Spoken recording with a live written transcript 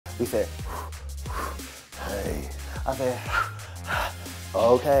We say, hey. I say,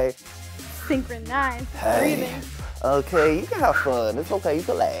 okay. Synchronized Hey. breathing. Okay, you can have fun. It's okay, you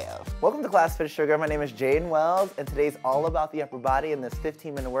can laugh. Welcome to Class Fitsugar. My name is Jayen Wells, and today's all about the upper body in this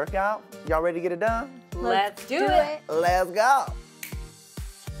 15-minute workout. Y'all ready to get it done? Let's do it. Let's go.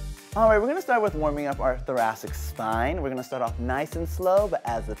 All right, we're gonna start with warming up our thoracic spine. We're gonna start off nice and slow, but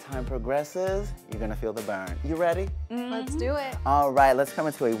as the time progresses, you're gonna feel the burn. You ready? Let's do it. All right, let's come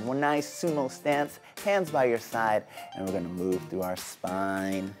into a nice sumo stance, hands by your side, and we're gonna move through our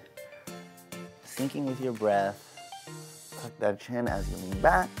spine. Syncing with your breath. Tuck that chin as you lean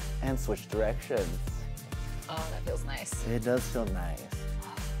back and switch directions. Oh, that feels nice. It does feel nice.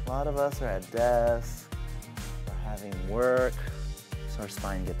 A lot of us are at desks, we're having work, so our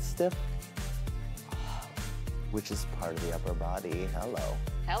spine gets stiff, which is part of the upper body. Hello.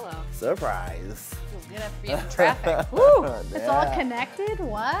 Hello. Surprise. Feels good after being in traffic. Woo! Yeah. It's all connected?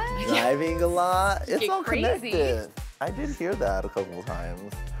 What? Driving a lot. It's Get all crazy. connected. I did hear that a couple of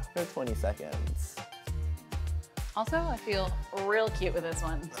times. We have 20 seconds. Also, I feel real cute with this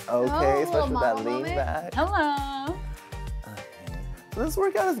one. Okay, Oh, especially with that mama lean moment. back. Hello. Okay. So this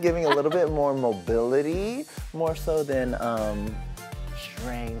workout is giving a little bit more mobility, more so than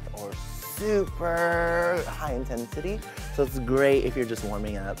strength or super high intensity. So it's great if you're just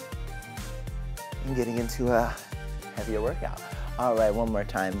warming up and getting into a heavier workout. All right, one more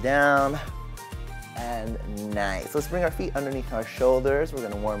time down. And nice. Let's bring our feet underneath our shoulders. We're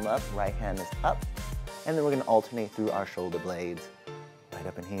gonna warm up. Right hand is up. And then we're gonna alternate through our shoulder blades. Right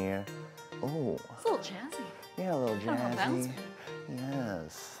up in here. Oh. It's a little jazzy. Yeah, a little Kind of a bounce. jazzy.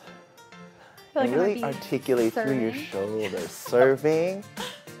 Yes. I feel like And I might really be articulate through your surfing. shoulders. Surfing.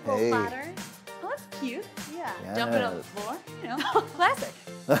 Little Hey. platter. Oh, that's cute. Yeah. Yes. Jumping on the floor, you know, classic.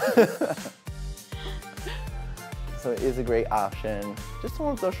 So it is a great option. Just to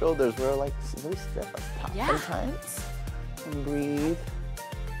warm up those shoulders. We're like really stiff up top Yeah. sometimes. And breathe.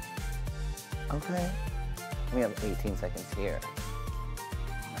 Okay. We have 18 seconds here.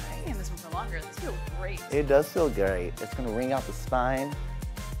 I'm in this one for longer. This feels great. It does feel great. It's gonna wring out the spine,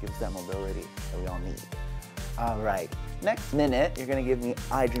 gives that mobility that we all need. All right, next minute, you're gonna give me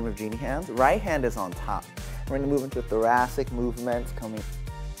I Dream of Genie hands. Right hand is on top. We're gonna move into thoracic movements, coming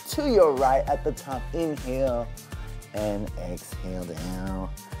to your right at the top. Inhale and exhale down.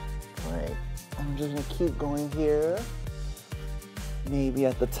 Great. I'm just gonna keep going here. Maybe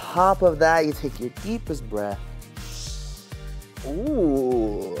at the top of that, you take your deepest breath.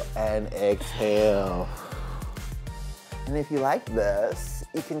 Ooh, and exhale. And if you like this,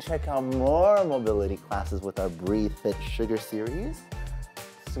 you can check out more mobility classes with our Breathe Fit Sugar series.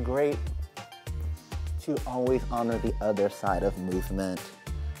 It's great to always honor the other side of movement.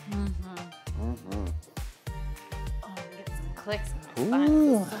 Oh, get some clicks in my spine.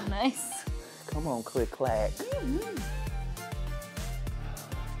 Ooh. This is so nice. Come on, click, clack.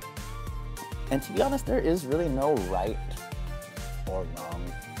 And to be honest, there is really no right or wrong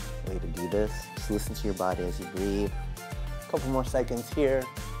way to do this. Just listen to your body as you breathe. A couple more seconds here.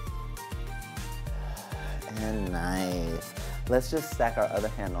 And nice. Let's just stack our other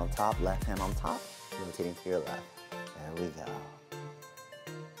hand on top, left hand on top, rotating to your left. There we go.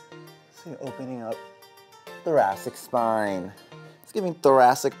 So you're opening up thoracic spine. It's giving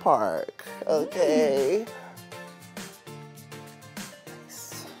thoracic park. Okay.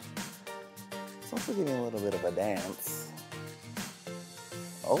 Nice. It's also giving a little bit of a dance.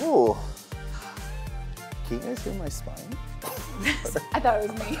 Oh. Can you guys hear my spine? I thought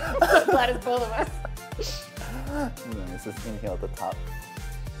it was me. I'm so glad it's both of us. Nice. Let's inhale at the top.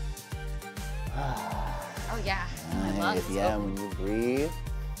 Oh, yeah. My Nice. lungs. Yeah, when you breathe.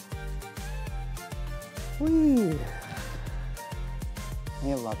 Whee. We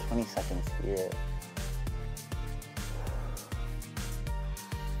have about 20 seconds here.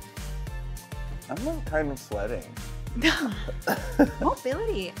 I'm not kind of sweating.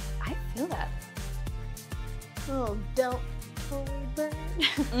 Mobility. I feel that. Little deltoid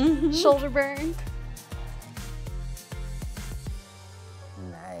burn. Shoulder burn.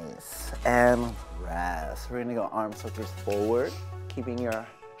 Nice. And rest. We're gonna go arm circles forward, keeping your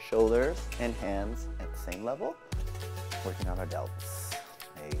shoulders and hands at the same level. Working on our delts.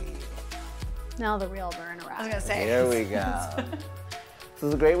 Hey. Now the real burn I was around. gonna say. There we go. This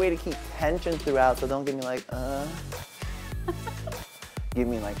is a great way to keep tension throughout, so don't give me like, Give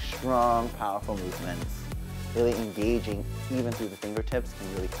me like strong, powerful movements. Really engaging even through the fingertips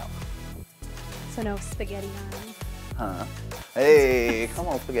can really help. So no spaghetti arms. Huh? Hey, come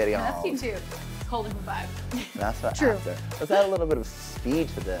on, spaghetti That's arms. you too. holding for 5. That's what True. after. Let's add a little bit of speed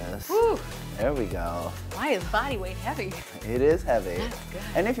to this. Woo. There we go. Why is body weight heavy? It is heavy. That's good.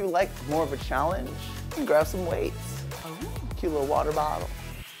 And if you like more of a challenge, you can grab some weights. Oh. Cute little water bottle.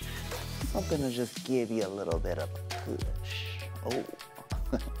 Something to just give you a little bit of a push.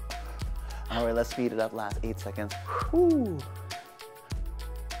 Oh. All right, let's speed it up. Last 8 seconds. Whew.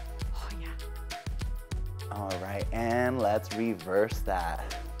 Oh, yeah. All right, and let's reverse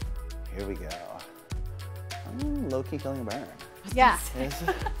that. Here we go. I'm low-key feeling a burn. Yeah. Is-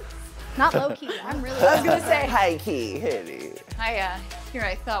 Not low key. I'm really. I was gonna say. High key, hit it. Here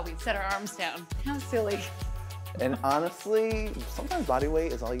I thought we'd set our arms down. How silly. And honestly, sometimes body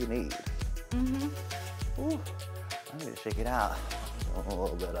weight is all you need. Mm-hmm. Ooh, I need to shake it out. A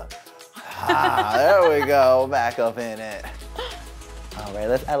little bit up. Ah, there we go. Back up in it. All right,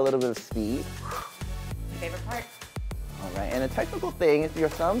 let's add a little bit of speed. My favorite part. All right, and a technical thing, if your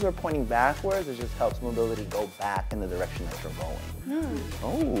thumbs are pointing backwards, it just helps mobility go back in the direction that you're going.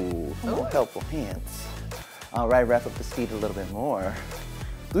 Oh, more helpful hands. All right, wrap up the speed a little bit more.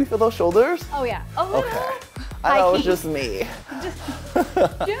 Do we feel those shoulders? Oh yeah. A little. Okay. I know it's just me.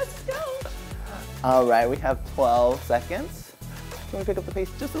 Just go. All right, we have 12 seconds. Can we pick up the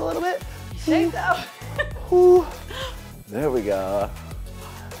pace just a little bit? Shake so. Whew. There we go.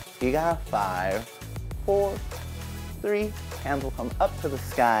 You got 5, 4, 3. Hands will come up to the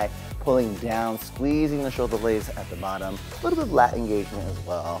sky, pulling down, squeezing the shoulder blades at the bottom. A little bit of lat engagement as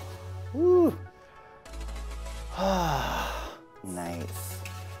well. Woo. Nice.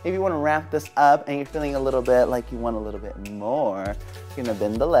 If you want to wrap this up and you're feeling a little bit like you want a little bit more, you're gonna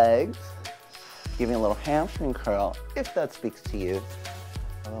bend the legs, giving a little hamstring curl if that speaks to you.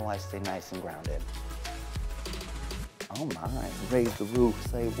 Otherwise, stay nice and grounded. Oh my, raise the roof.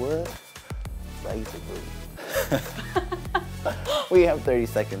 Say what? Raise the roof. We have 30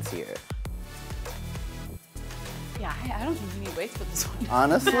 seconds here. Yeah, I don't think you need weights for this one.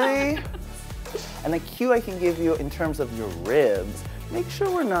 Honestly, and a cue I can give you in terms of your ribs, make sure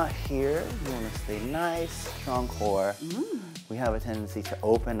we're not here. You want to stay nice, strong core. We have a tendency to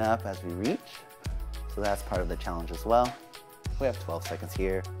open up as we reach, so that's part of the challenge as well. We have 12 seconds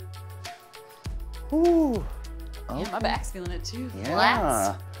here. Ooh. Yeah, my back's feeling it too.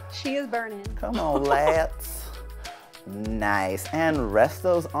 Yeah. Lats. She is burning. Come on, lats. Nice. And rest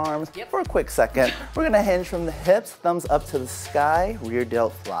those arms for a quick second. We're gonna hinge from the hips, thumbs up to the sky, rear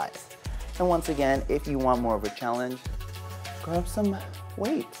delt flies. And once again, if you want more of a challenge, grab some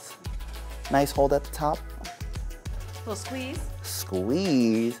weights. Nice hold at the top. Little squeeze.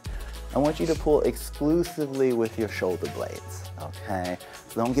 Squeeze. I want you to pull exclusively with your shoulder blades, okay?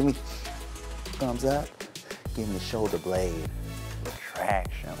 So don't give me thumbs up, give me shoulder blade.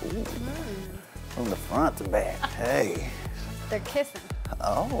 Retraction, ooh. From the front to back, hey. They're kissing.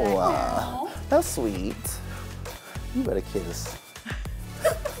 Oh, that's sweet. You better kiss.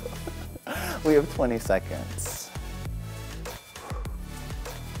 We have 20 seconds.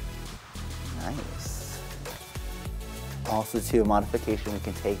 Nice. Also, too, a modification we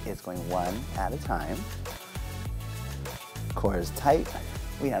can take is going one at a time. Core is tight.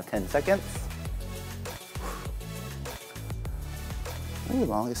 We have 10 seconds. Ooh,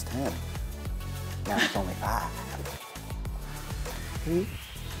 longest 10. Now it's only 5. 3,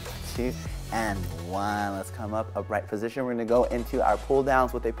 2, and 1. Let's come up, upright position. We're gonna go into our pull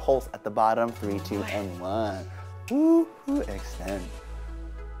downs with a pulse at the bottom. 3, 2, and 1. Woo, woo, extend.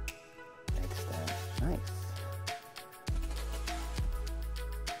 Extend, nice.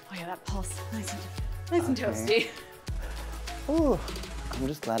 Oh yeah, that pulse. Nice and toasty. Ooh, I'm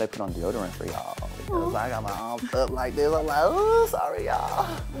just glad I put on deodorant for y'all because I got my arms up like this. I'm like, oh, sorry,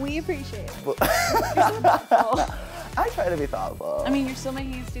 y'all. We appreciate it. But I try to be thoughtful. I mean, you're still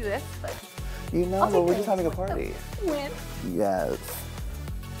making us do this, but you know, but we're just having a party. win. Yes.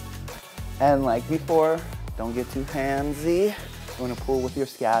 And like before, don't get too handsy. You want to pull with your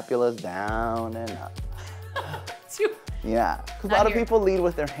scapulas down and up. Yeah, because a lot of people lead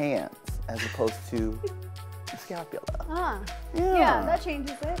with their hands as opposed to the scapula. Ah. Yeah, that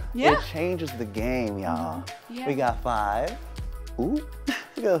changes it. Yeah. It changes the game, y'all. Yeah. We got 5. Ooh,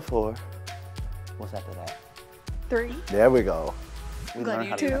 we got 4. What's after that? 3. There we go. We Glad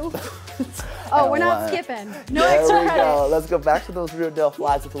learned you how do. to Oh, And we're not 1. skipping. No There extra we credit. go. Let's go back to those rear delt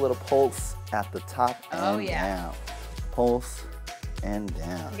flies with a little pulse at the top and Oh, yeah. down. Pulse and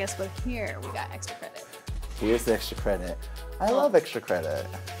down. I guess with here we got extra credit. Here's the extra credit. I love extra credit.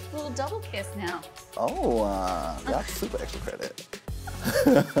 A little double kiss now. Oh, that's super extra credit.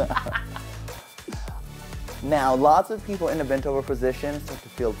 Now, lots of people in a bent over position start to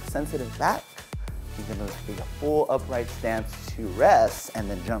feel sensitive back. You're gonna take a full upright stance to rest and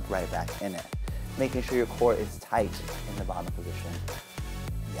then jump right back in it. making sure your core is tight in the bottom position.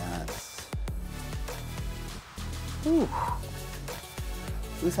 Yes. Whew.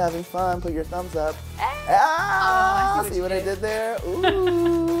 Who's having fun? Put your thumbs up. Ah, see what I did there?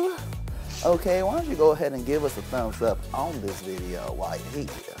 Ooh. Okay, why don't you go ahead and give us a thumbs up on this video while you're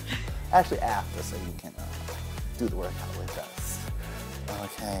here. Actually, after, so you can do the workout with us.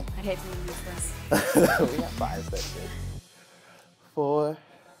 Okay. I'd hate to miss this. We got 5 seconds. 4,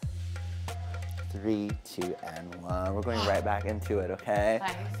 3, 2, and 1. We're going right back into it, okay?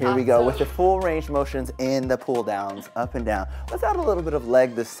 Here we go with the full range motions in the pull downs, up and down. Let's add a little bit of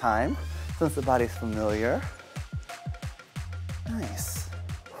leg this time, since the body's familiar. Nice.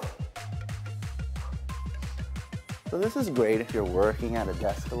 So this is great if you're working at a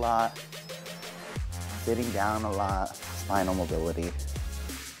desk a lot, sitting down a lot, spinal mobility,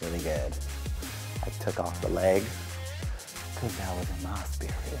 really good. I took off the leg, because that was in my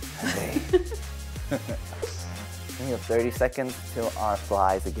spirit. Hey. We have 30 seconds till our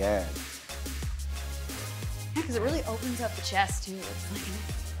flies again. Yeah, because it really opens up the chest too. It's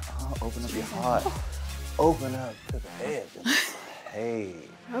like, Open up your heart. Open up to the head. Hey.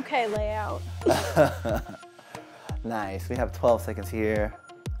 Okay, layout. Nice. We have 12 seconds here.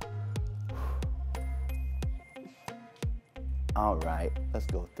 All right, let's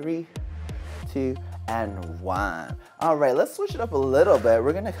go 3, 2, and 1. All right, let's switch it up a little bit.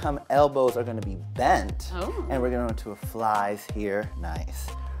 We're gonna come, elbows are gonna be bent. Oh. And we're gonna go into a flies here. Nice.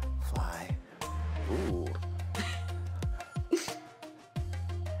 Fly. Ooh.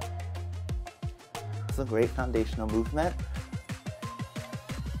 It's a great foundational movement.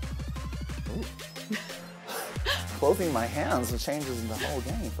 Ooh. Closing my hands changes the whole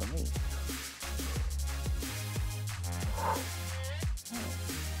game for me.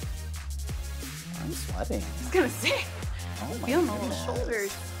 I'm sweating. I was gonna say, Oh my feeling my goodness. little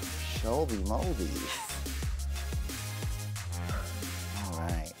shoulders. Shouldy moldies. All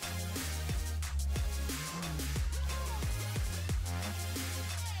right.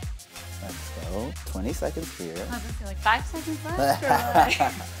 Let's go. 20 seconds here. I was gonna say like 5 seconds left, or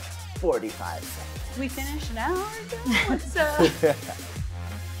like, 45 seconds. we finished an hour ago. What's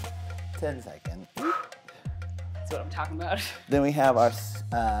 10 seconds. That's what I'm talking about. Then we have our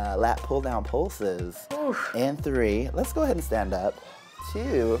lat pull down pulses. And 3. Let's go ahead and stand up.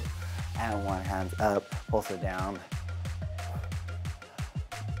 2 and 1. Hands up. Pulse it down.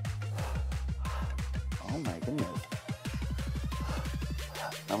 Oh my goodness.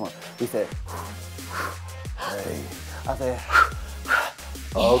 Come on. We said. Hey. I said.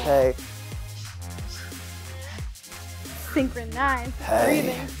 Okay. Synchronized Hey.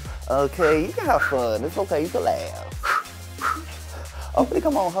 breathing. Okay, you can have fun. It's okay. You can laugh. Oh, pretty,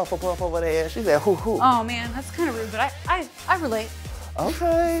 come on, Hufflepuff over there. She said, hoo hoo. Oh man, that's kind of rude, but I relate.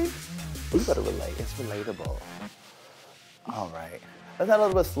 Okay. You better relate. It's relatable. All right. Let's have a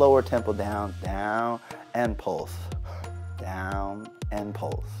little bit slower tempo down, down, and pulse. Down and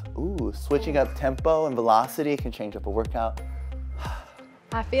pulse. Ooh, switching up tempo and velocity can change up a workout.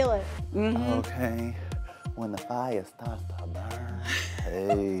 I feel it. Mm-hmm. Okay. When the fire starts to burn.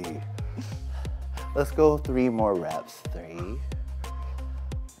 Hey. Let's go 3 more reps. 3,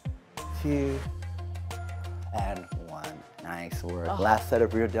 2, and 1. Nice work. Last set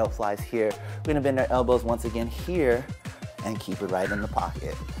of rear delt flies here. We're gonna bend our elbows once again here and keep it right in the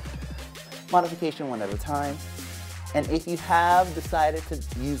pocket. Modification one at a time. And if you have decided to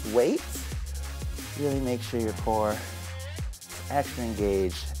use weights, really make sure your core is extra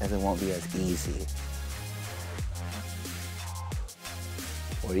engaged, as it won't be as easy.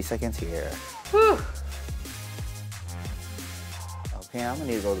 40 seconds here. Whew. Okay, I'm gonna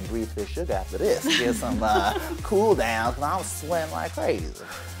need to go to Breathe Fish Sugar after this to get some cool down, because I'm sweating like crazy.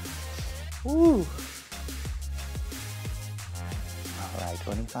 Woo. All right,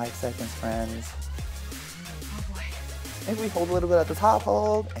 25 seconds, friends. Oh boy. Maybe we hold a little bit at the top,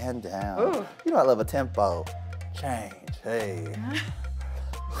 hold, and down. Ooh. You know I love a tempo change. Hey.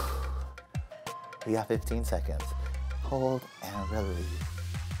 We got 15 seconds. Hold and release.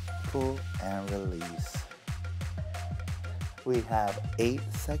 Pull and release. We have 8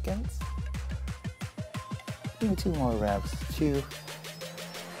 seconds. Give me 2 more reps. 2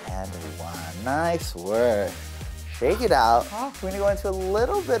 and 1. Nice work. Shake it out. We're gonna go into a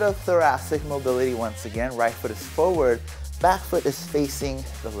little bit of thoracic mobility once again. Right foot is forward, back foot is facing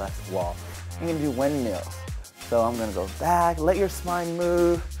the left wall. You're gonna do windmills. So I'm gonna go back, let your spine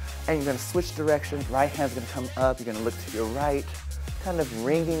move, and you're gonna switch directions. Right hand's gonna come up, you're gonna look to your right, kind of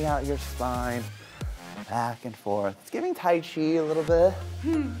wringing out your spine, back and forth. It's giving Tai Chi a little bit.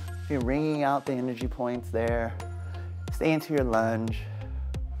 You're wringing out the energy points there. Stay into your lunge.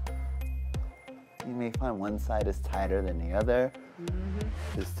 You may find one side is tighter than the other.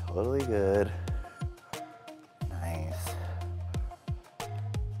 It's totally good. Nice.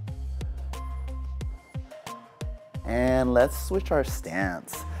 And let's switch our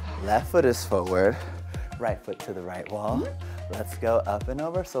stance. Left foot is forward, right foot to the right wall. Let's go up and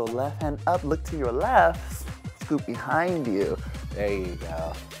over. So left hand up, look to your left, scoop behind you. There you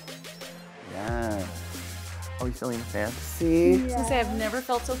go. Yes. Are we feeling fancy? I was gonna say, I've never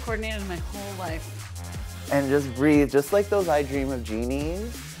felt so coordinated in my whole life. And just breathe, just like those I Dream of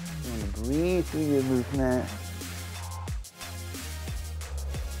Genies. You wanna breathe through your movement.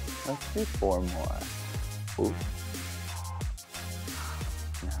 Let's do 4 more. Ooh.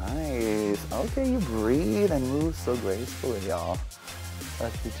 Nice. Okay, you breathe and move so gracefully, y'all.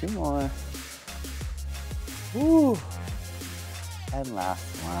 Let's do 2 more. Woo. And last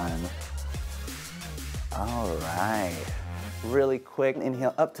one. All right. Really quick,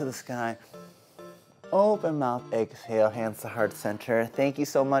 inhale up to the sky. Open mouth, exhale, hands to heart center. Thank you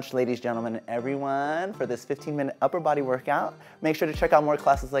so much, ladies, gentlemen, and everyone, for this 15-minute upper body workout. Make sure to check out more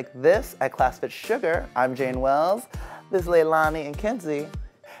classes like this at Class Fitsugar. I'm Jayen Wells. This is Lelani and Kensey,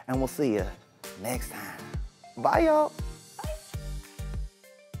 and we'll see you next time. Bye, y'all.